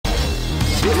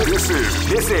This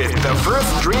is the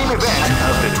first dream event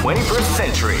of the 21st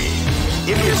century.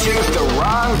 If you choose the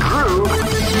wrong groove,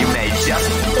 you may just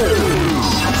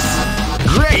lose.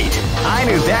 Great! I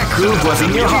knew that groove was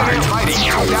in your heart. Fighting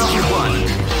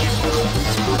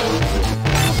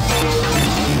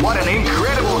 2001. What an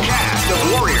incredible cast of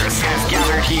warriors has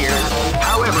gathered here.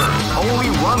 However,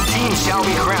 only one team shall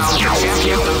be crowned the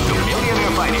champion of the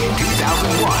Millionaire Fighting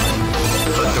 2001.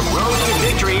 But the road to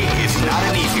victory is not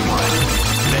an easy one.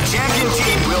 The champion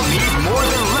team will need more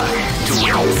than luck to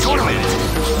win this tournament.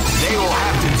 They will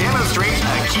have to demonstrate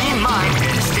a keen mind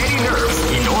and steady nerves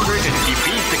in order to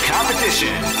defeat the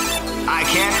competition. I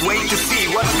can't wait to see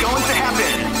what's going to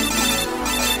happen.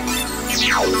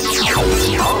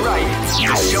 Alright,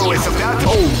 the show is about to...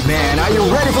 Oh man, are you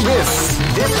ready for this?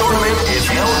 This tournament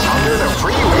is held under the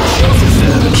free ratio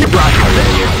system. Keep rocking,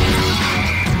 baby.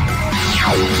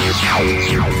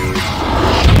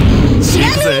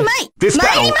 This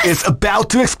battle is about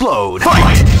to explode.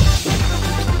 Fight!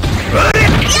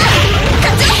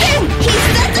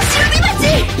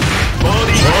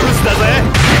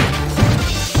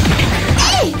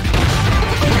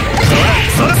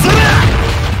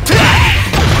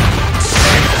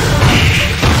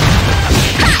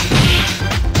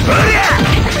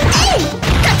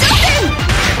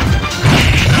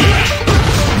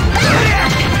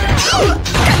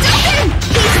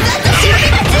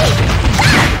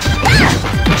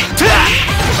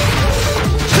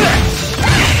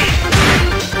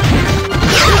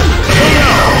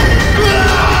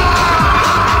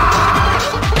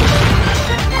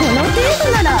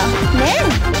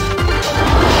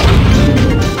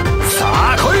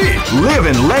 Live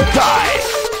and let die!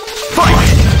 Fight!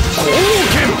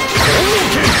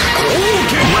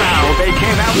 Wow, they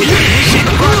came out with a sneaky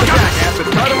attack at the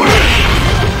start of the match.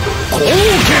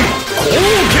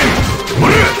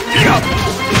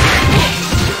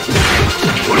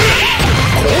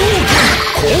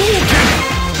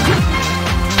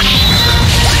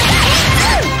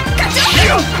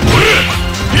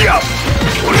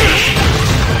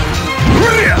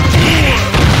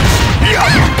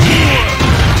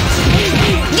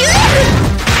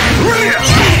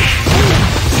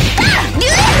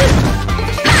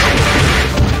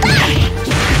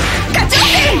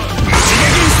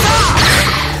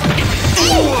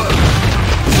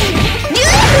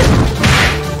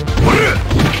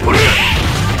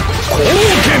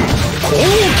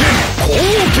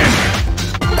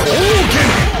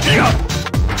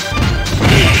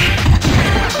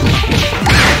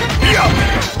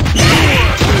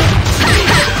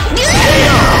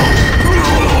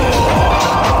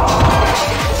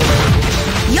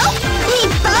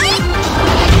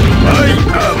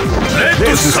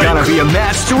 This is gonna be a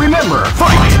match to remember.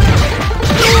 Fight!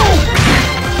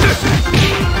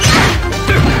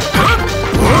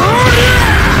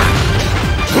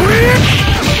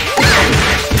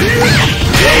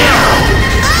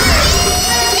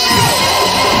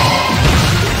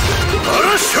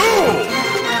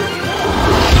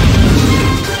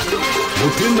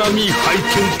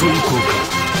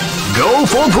 Go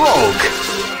for broke!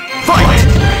 Fight!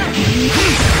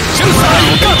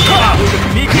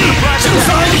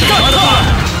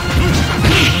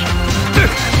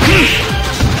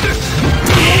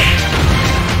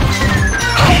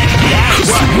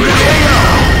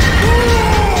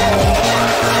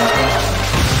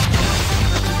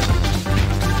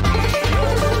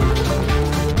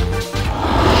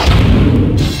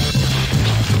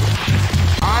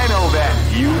 I know that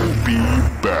you'll be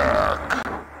back.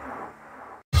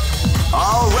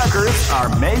 All records are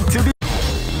made to be.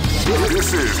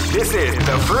 This is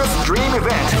the first dream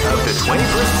event of the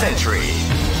 21st century.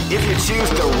 If you choose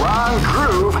the wrong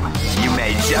groove, you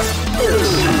may just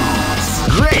lose.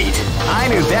 Great! I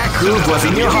knew that groove was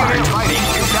in your heart. Fighting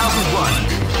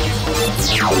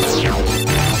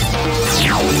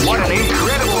 2001. What an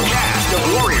incredible cast of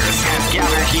warriors has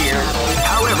gathered here.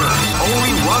 However,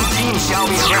 only one team shall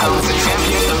be crowned the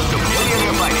champion of the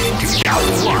Millionaire Fighting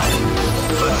 2001.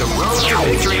 But the road to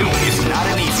victory is not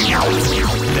an easy one.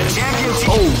 The champion team...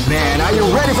 Oh man, are you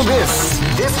ready for this?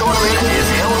 This tournament is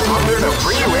held under the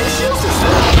free ratio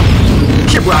system.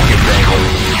 Keep rocking, baby.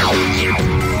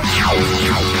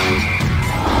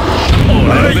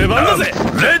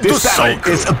 This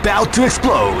battle is about to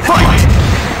explode. Fight!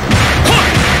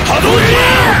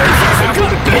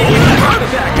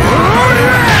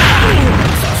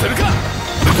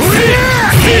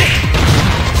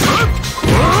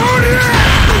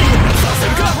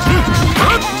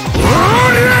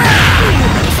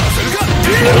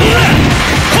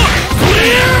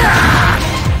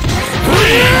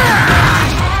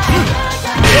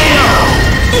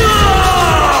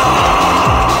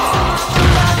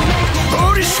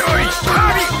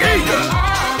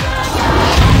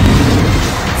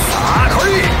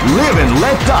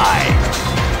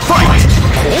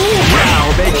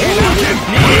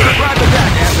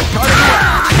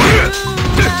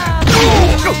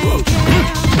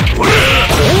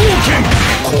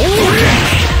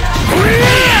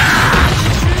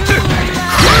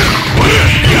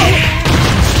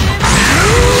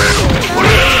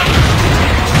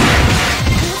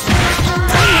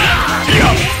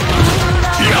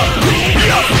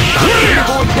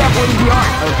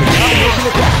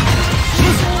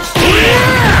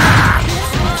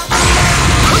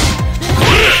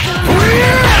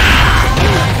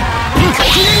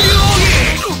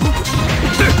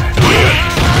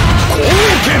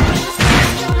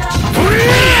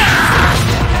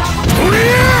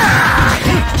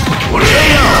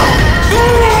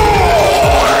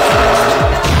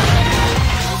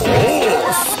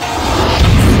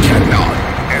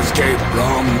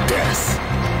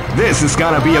 This is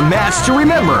gonna be a match to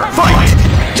remember. Fight!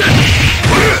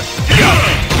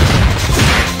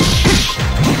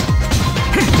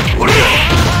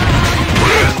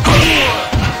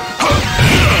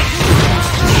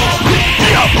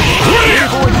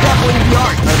 People are definitely the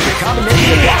art of the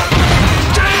combination attack.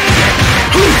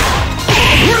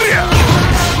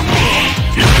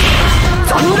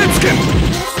 Thunderskin!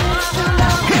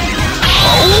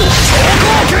 Oh,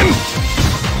 Shogoken!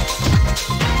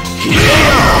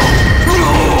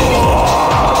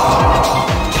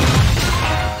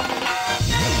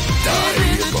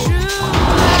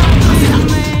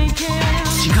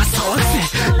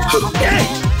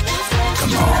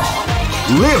 Come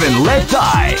on. Live and let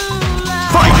die.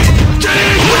 Fight!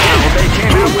 They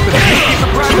came out with a sneaky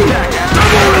surprise attack.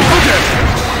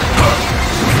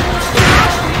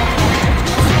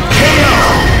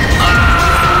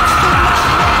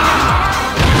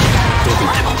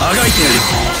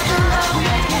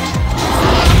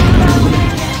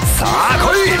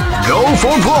 Go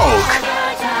for broke.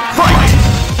 Fight!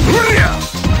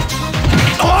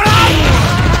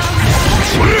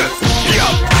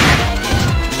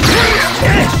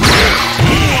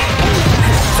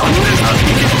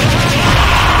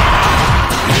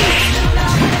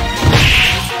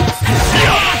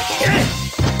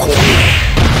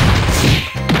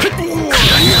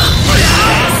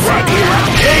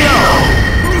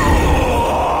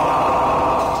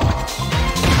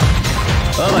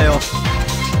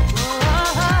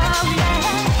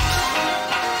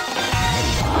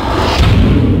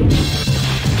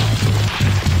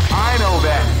 I know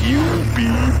that you'll be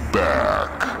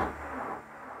back.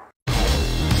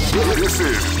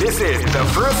 This is the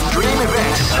first dream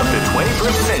event of the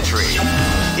 21st century.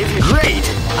 If you're great,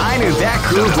 I knew that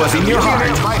groove was in your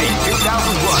heart. Fighting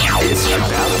 2001 is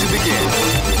about to begin.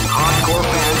 Hardcore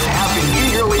fans have been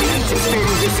eagerly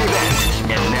anticipating this event,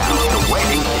 and now the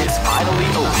waiting is finally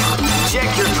over. Check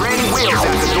your training wheels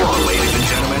at the door, ladies and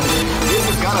gentlemen. This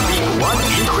is gonna be one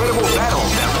incredible battle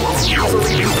that will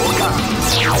easily be forgotten.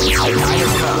 The time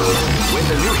has come when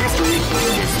the new history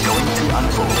is going to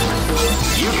unfold.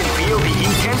 You can feel the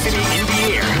intensity in the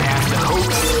air as the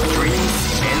hopes, dreams,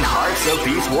 and hearts of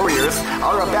these warriors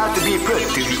are about to be put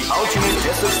to the ultimate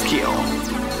test of skill.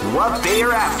 What they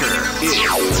are after is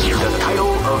the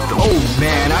title of the... Oh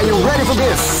man, are you ready for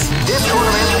this? This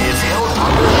tournament is held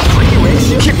under a free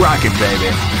ratio. Keep rocking,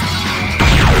 baby.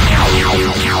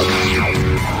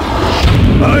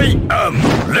 I am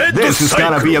Red This is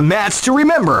gonna be a match to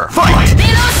remember. Fight!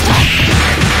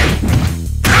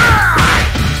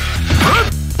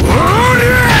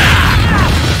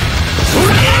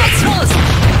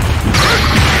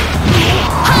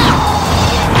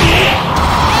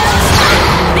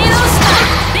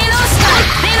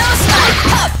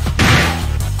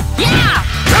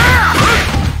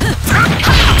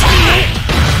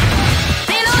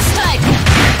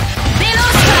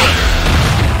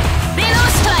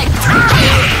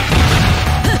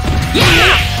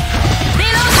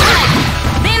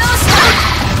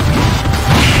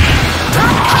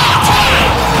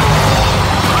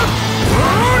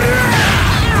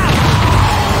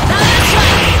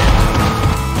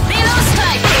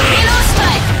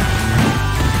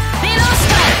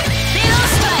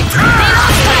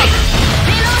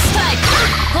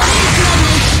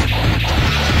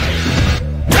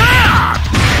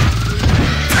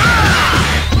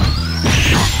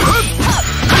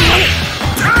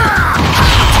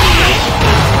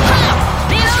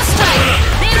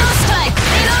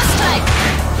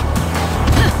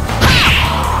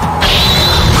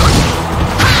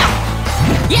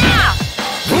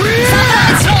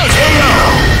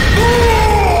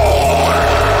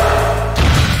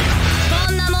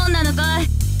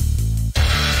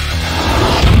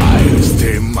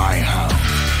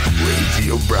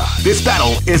 This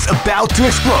battle is about to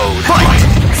explode. Fight!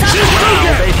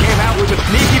 Wow, they came out with a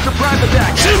sneaky surprise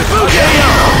attack.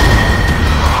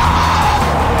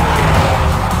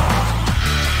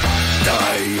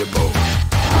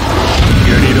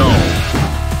 Get it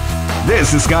on.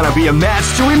 This is gonna be a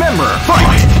match to remember.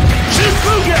 Fight!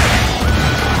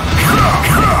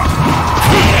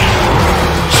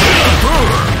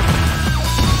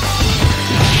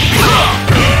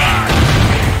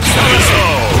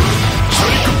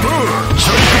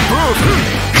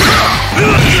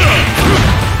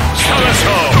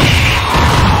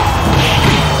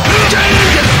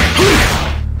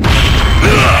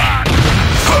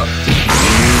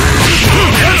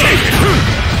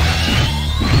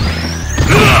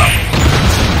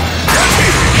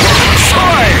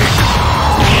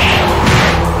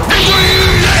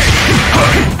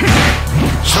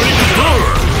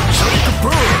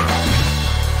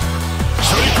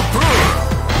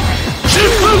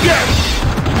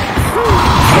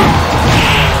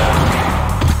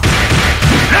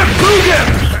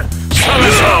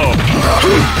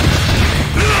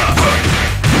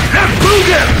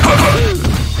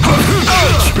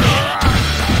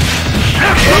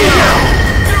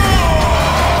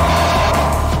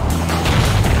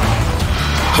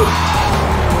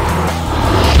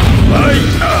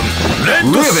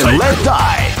 Live and let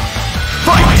die.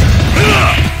 Fight!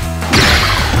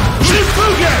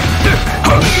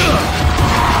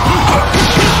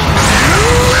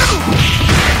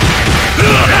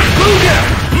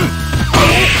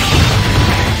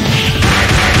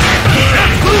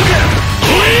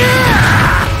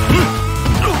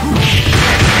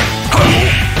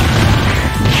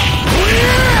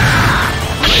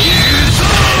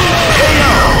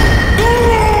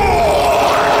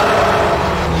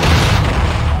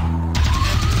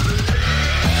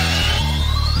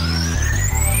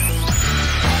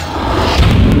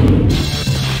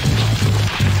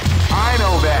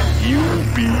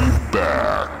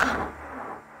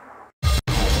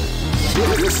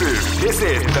 This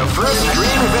is the first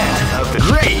dream event of the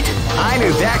great. I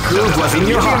knew that groove was in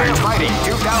your heart. Fighting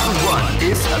 2001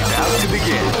 is about to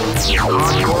begin.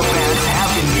 Hardcore fans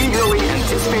have been eagerly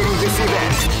anticipating this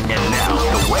event, and now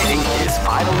the waiting is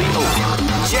finally over.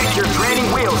 Check your training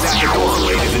wheels at the door,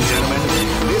 ladies and gentlemen.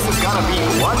 This is gonna be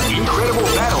one incredible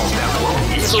battle that won't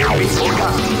easily be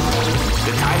forgotten.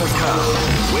 The time has come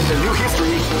when the new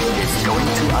history is going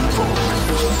to unfold.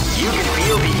 You can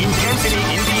feel the intensity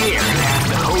in the air as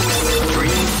the hopes,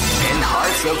 dreams, and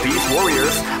hearts of these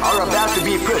warriors are about to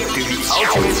be put to the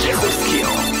ultimate test of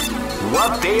skill.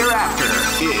 What they are after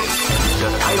is the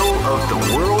title of the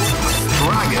world's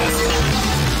strongest.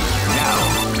 Now,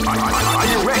 are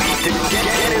you ready to get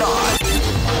it on?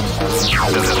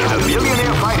 The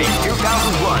Millionaire Fighting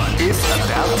 2001 is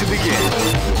about to begin.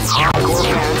 Hardcore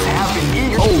fans have been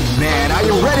eager. Oh man, are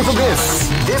you ready for this?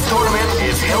 This tournament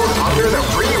is held under the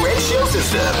free ratio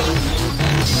system.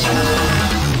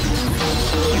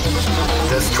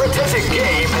 The strategic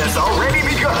game has already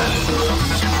begun.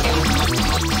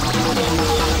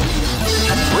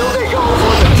 Will they go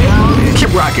for the down?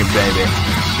 Keep rocking, baby.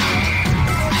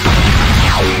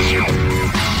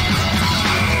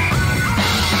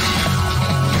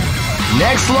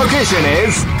 Next location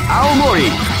is Aomori.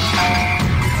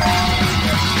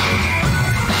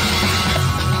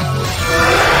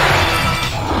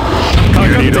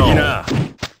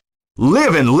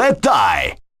 Live and let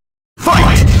die.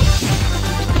 Fight!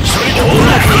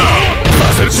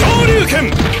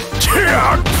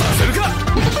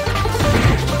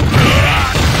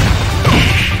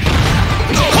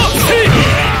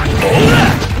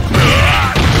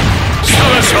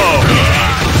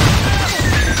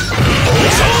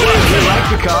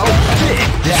 Electrico.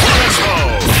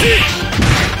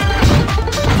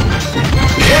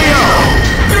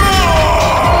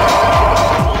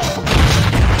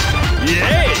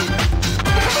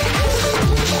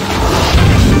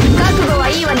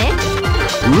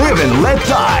 Live and let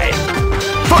die.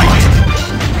 Fight!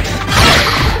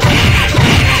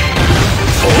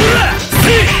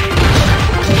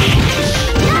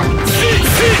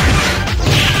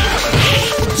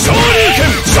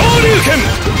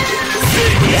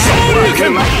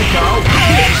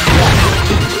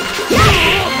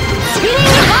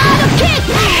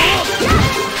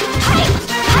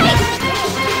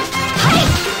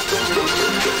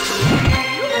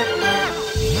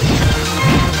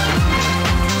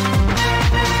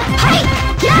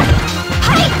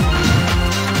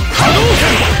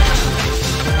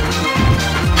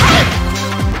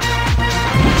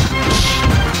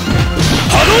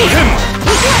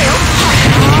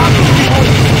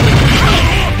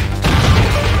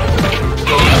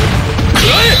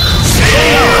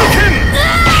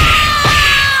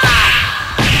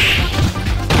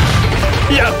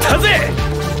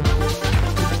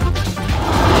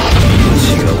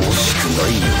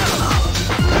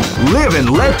 Live and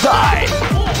let die.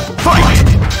 Fight!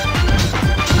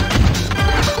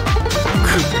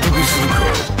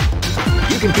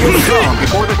 You can feel the calm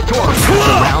before the storm as the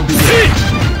round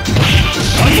begins.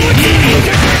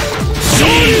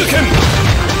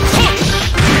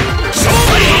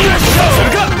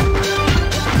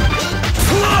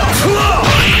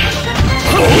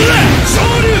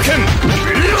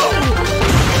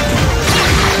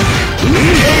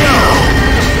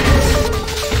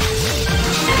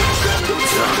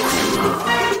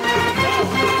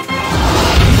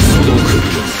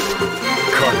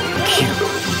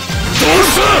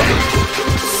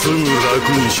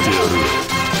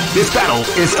 This battle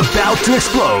is about to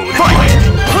explode. Fight! You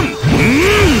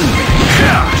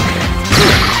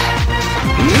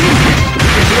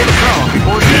can feel the calm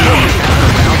before the storm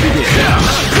round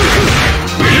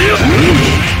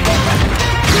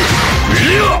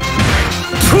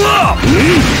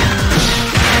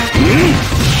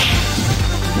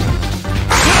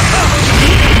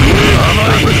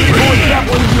That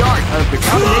was the art of the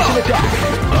combination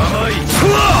attack.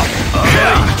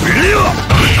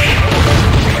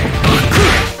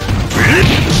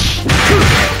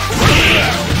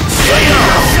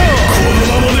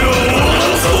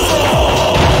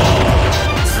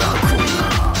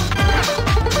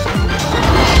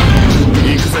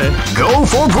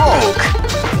 for broke!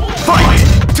 Fight!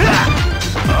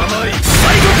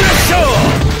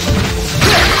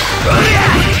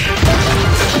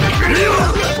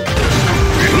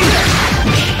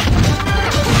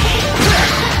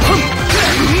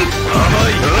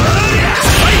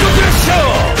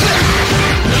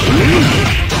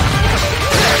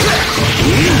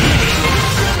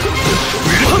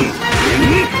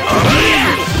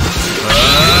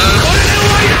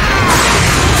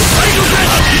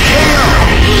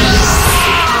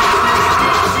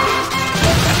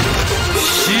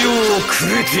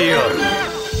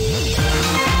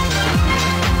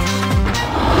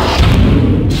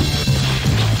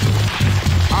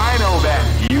 I know that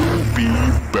you'll be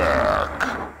back.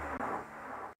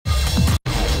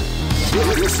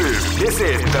 This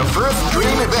is the first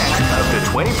dream event of the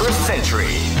 21st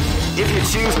century. If you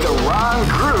choose the wrong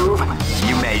groove,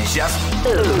 you may just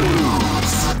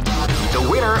lose. The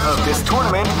winner of this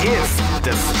tournament is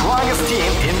the strongest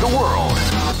team in the world.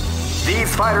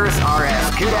 These fighters are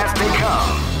as good as they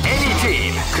come. Any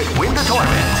team could win the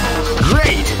tournament.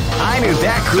 Great! I knew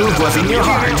that groove was in your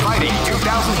heart. Fighting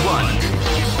 2001.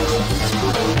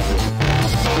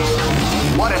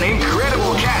 What an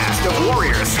incredible cast of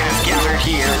warriors has gathered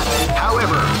here.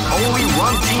 However, only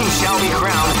one team shall be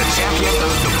crowned the champion of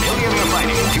the Millionaire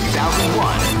Fighting 2001.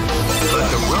 But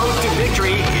the road to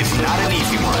victory is not an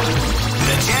easy one.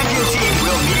 The champion team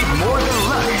will need more than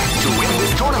luck to win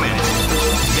this tournament.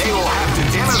 They will have to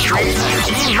demonstrate a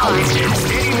keen mind and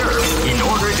steady nerves in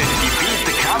order to defeat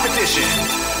the competition.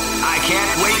 I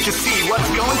can't wait to see what's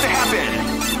going to happen.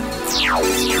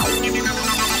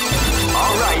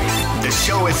 Alright, the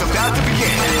show is about to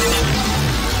begin.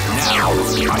 Now,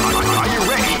 are you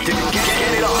ready to get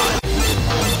it on?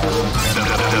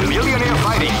 The Millionaire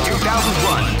Fighting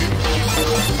 2001.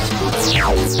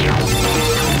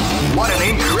 What an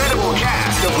incredible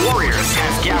cast of warriors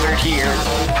has gathered here.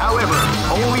 However,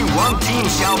 only one team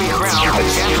shall be crowned the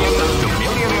champion of the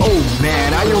Millionaire. Oh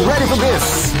man, are you ready for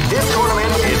this? This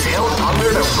tournament is held under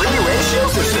the free ratio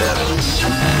system.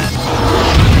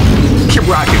 Keep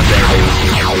rocking, baby.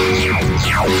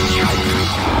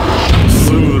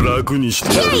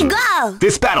 Here you go!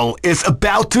 This battle is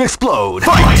about to explode.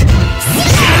 Fight!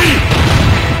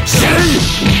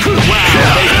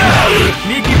 Wow,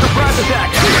 sneaky surprise attack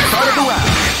at the start of the round.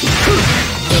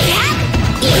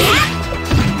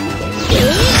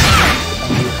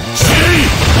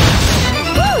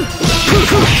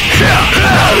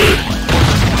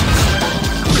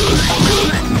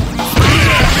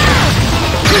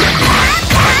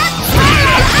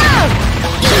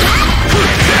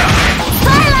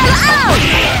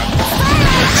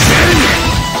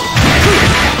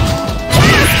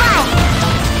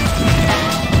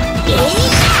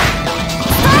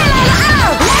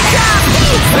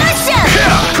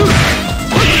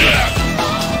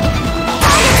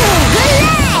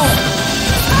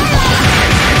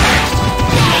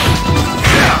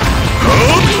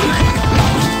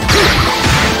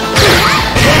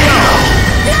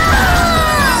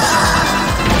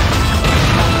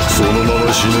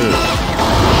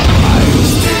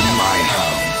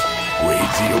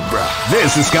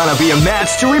 This is gonna be a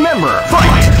match to remember. Fight!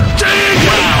 Wow,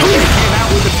 they came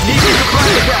out with a sneaky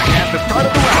surprise attack at the start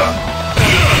of the round.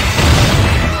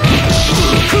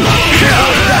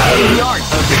 The art of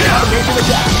the combination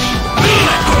attack.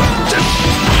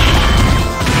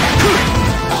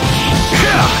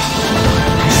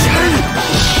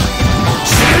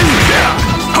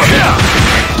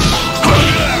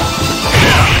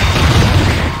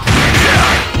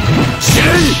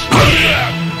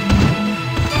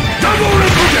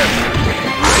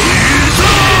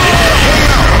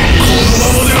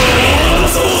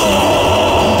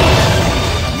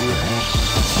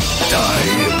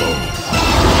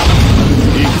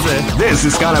 This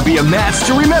is gonna be a match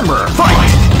to remember. Fight!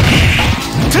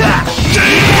 Now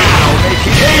they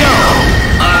can KO!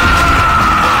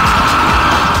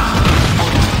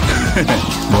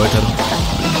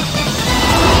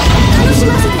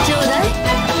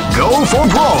 Go for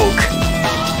broke!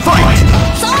 Fight!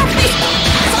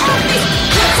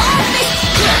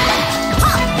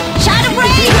 Shadow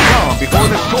Blade! Calm before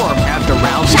the storm after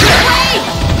round two. Shadow Blade!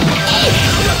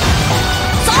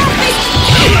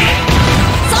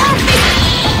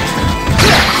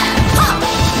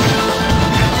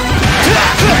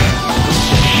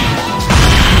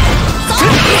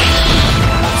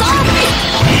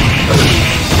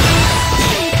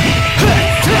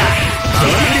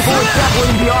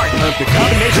 The art of the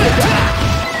combination attack.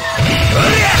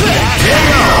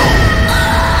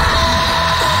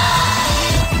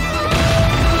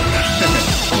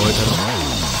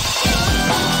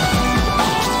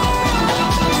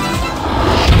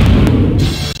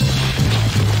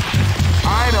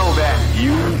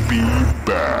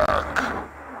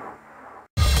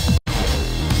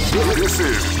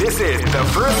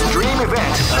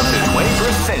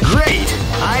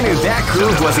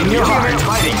 in your heart.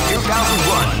 Fighting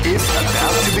 2001 is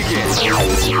about to begin.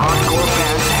 Hardcore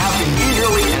fans have been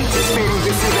eagerly anticipating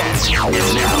this event, and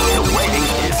now the waiting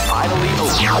is finally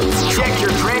over. Check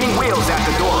your training wheels at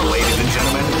the door, ladies and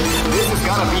gentlemen. This is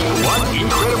gonna be one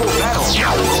incredible battle that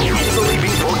will easily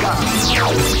be forgotten.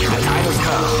 The time has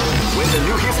come when the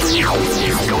new history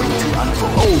is going to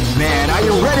unfold. Oh man, are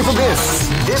you ready for this?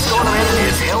 This tournament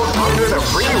is held under the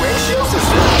free ratio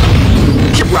system.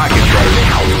 Keep rocking,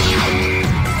 baby.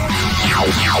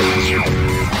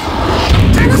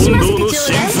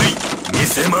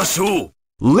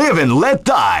 Live and let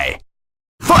die.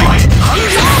 Fight!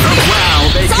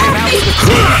 Wow, they came out with a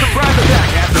sneaky surprise attack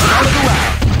at the start of the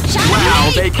round.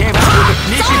 Wow, they came out with a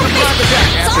sneaky surprise attack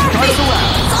at the start of the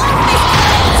round.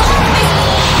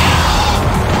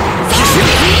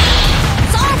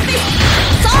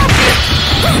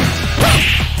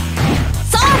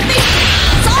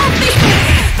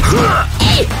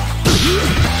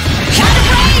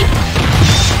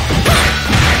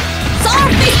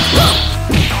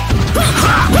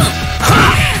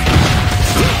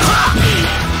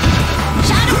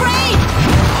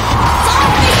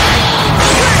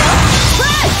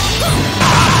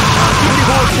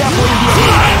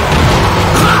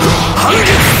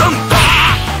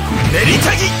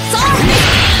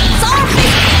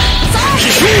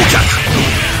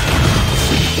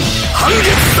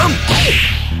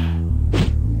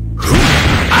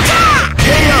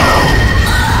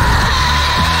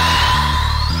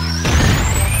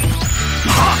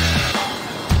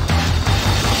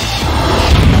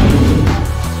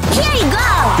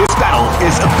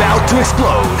 To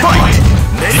explode. Fight!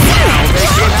 Now they came out with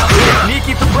a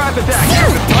sneaky surprise attack at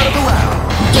the start of the round.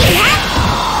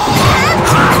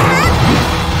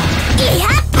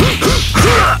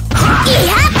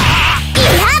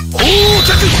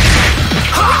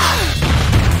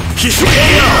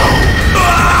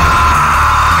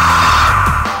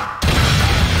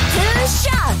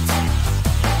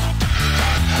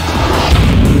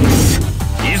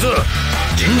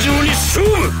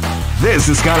 This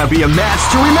is gonna be a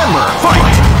match to remember.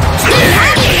 Fight!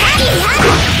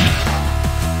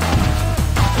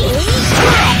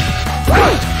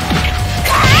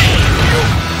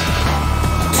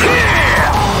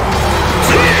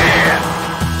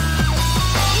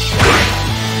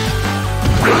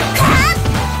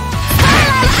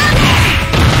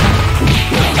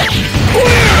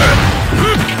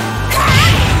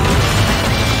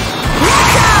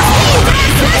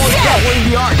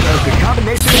 The art of the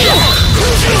combination.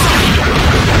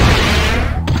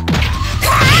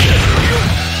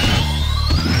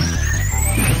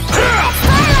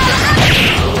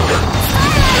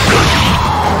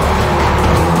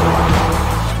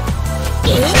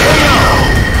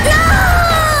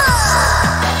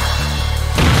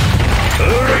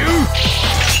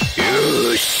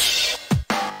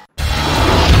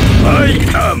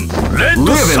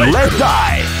 Live and let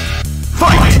die.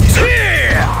 Fight!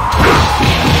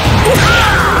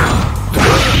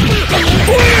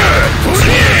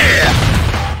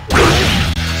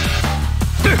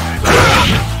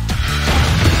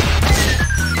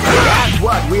 That's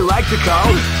what we like to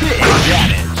call big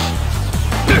damage.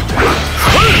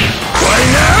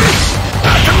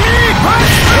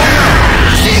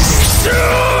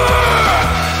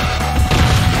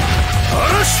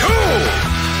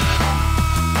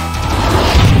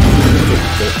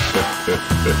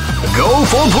 Go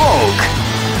for broke!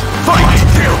 Fight!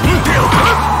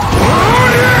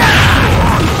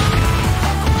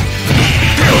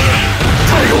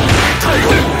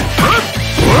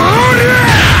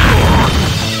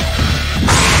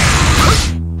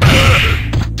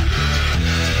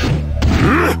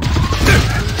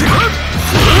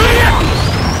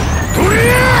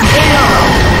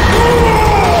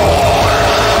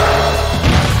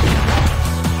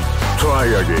 Try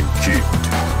again, kid.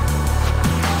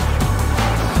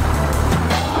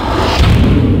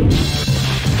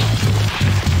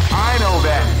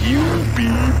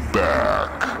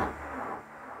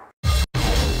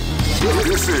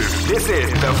 This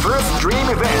is the first dream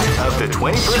event of the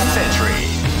 21st century.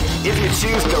 If you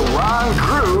choose the wrong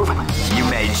groove, you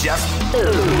may just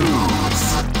lose.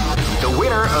 The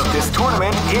winner of this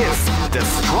tournament is the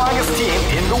strongest team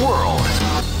in the world.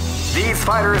 These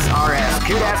fighters are as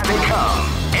good as they come.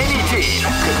 Any team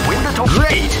could win the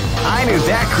tournament. Great! I knew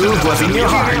that groove was in your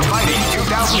heart. Fighting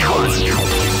 2001.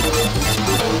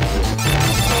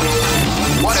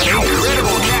 What an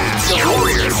incredible cast of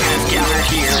warriors has gathered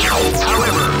here.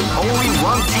 However, only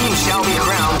one team shall be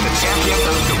crowned the champion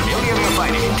of the Millionaire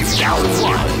Fighting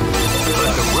 2001.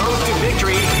 But the road to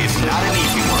victory is not an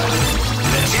easy one.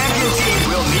 The champion team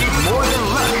will need more than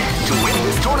luck to win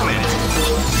this tournament.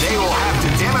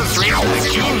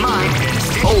 Keep in mind,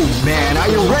 Oh man, are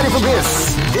you ready for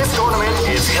this? this tournament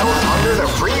is held under the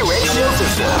free ratio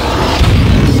system.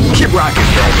 Keep rocking,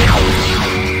 baby.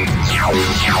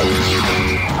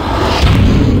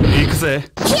 行くぜ。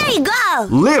 Here you go!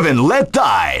 Live and let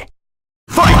die.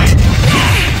 Fight!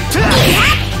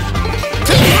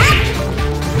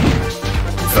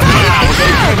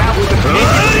 They came out with a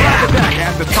sneaky attack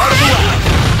at the start of the round.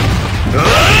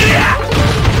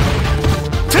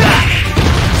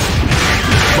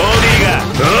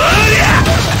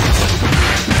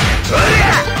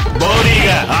 ボディ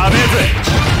がアメ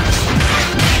ぜ。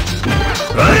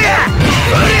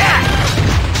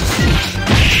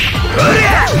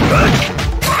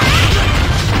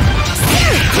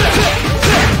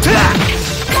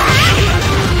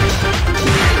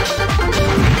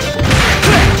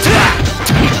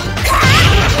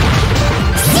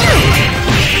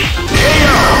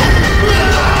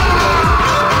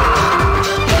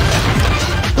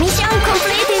Mission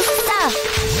completed, sir.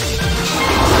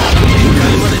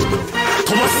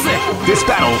 This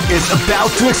battle is about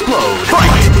to explode.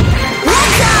 Fight!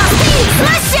 Let's go!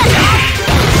 Smash it!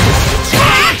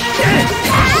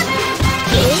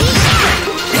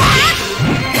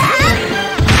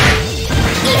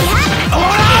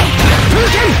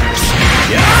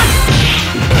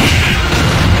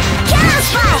 Chaos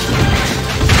fight!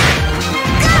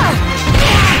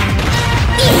 Go!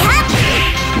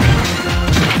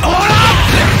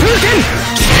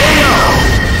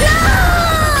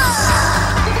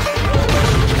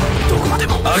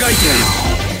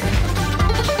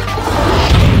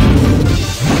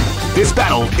 This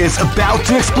battle is about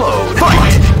to explode.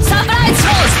 Fight! Surprise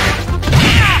roast!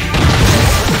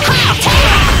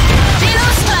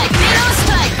 Below strike! Below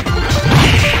strike!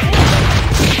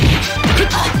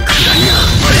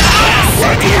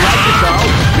 What do you like to call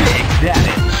big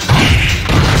damage?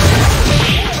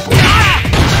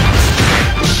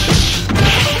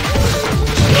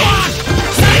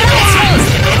 Surprise roast!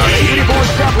 Beautiful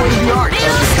extrapolating the art of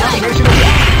Below the strike! combination of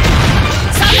that.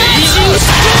 Surprise roast!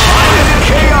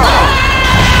 KO!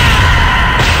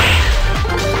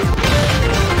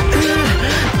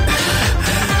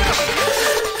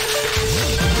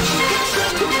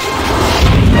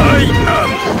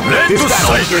 This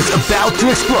battle is about to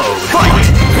explode. Fight!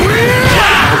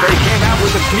 They came out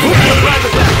with a sneaky surprise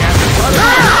attack at the start of the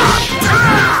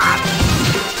round.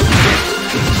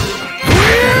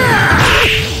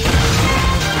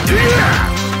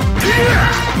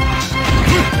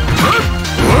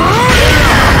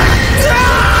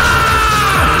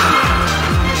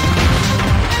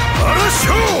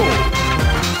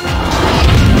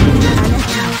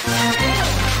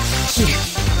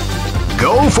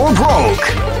 Go for broke!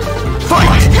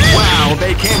 Fight! Wow,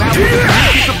 they came out with a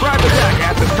sneaky surprise attack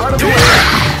at the start of the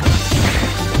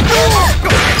round.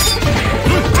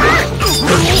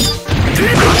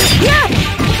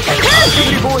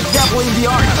 Beautiful extrapolating the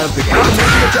art of the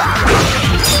combination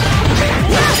attack.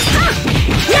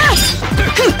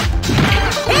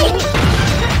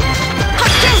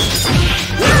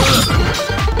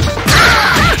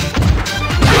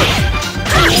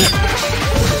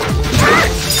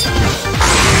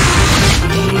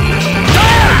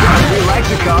 We like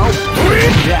to call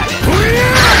big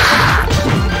damage.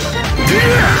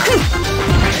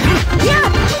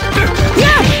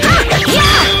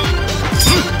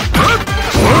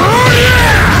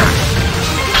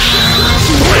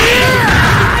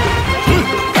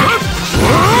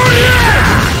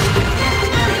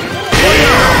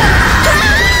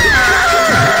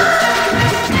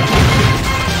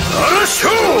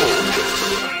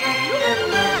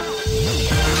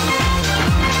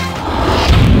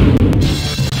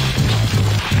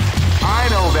 I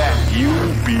know that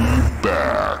you'll be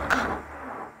back.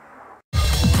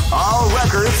 All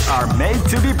records are made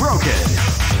to be broken.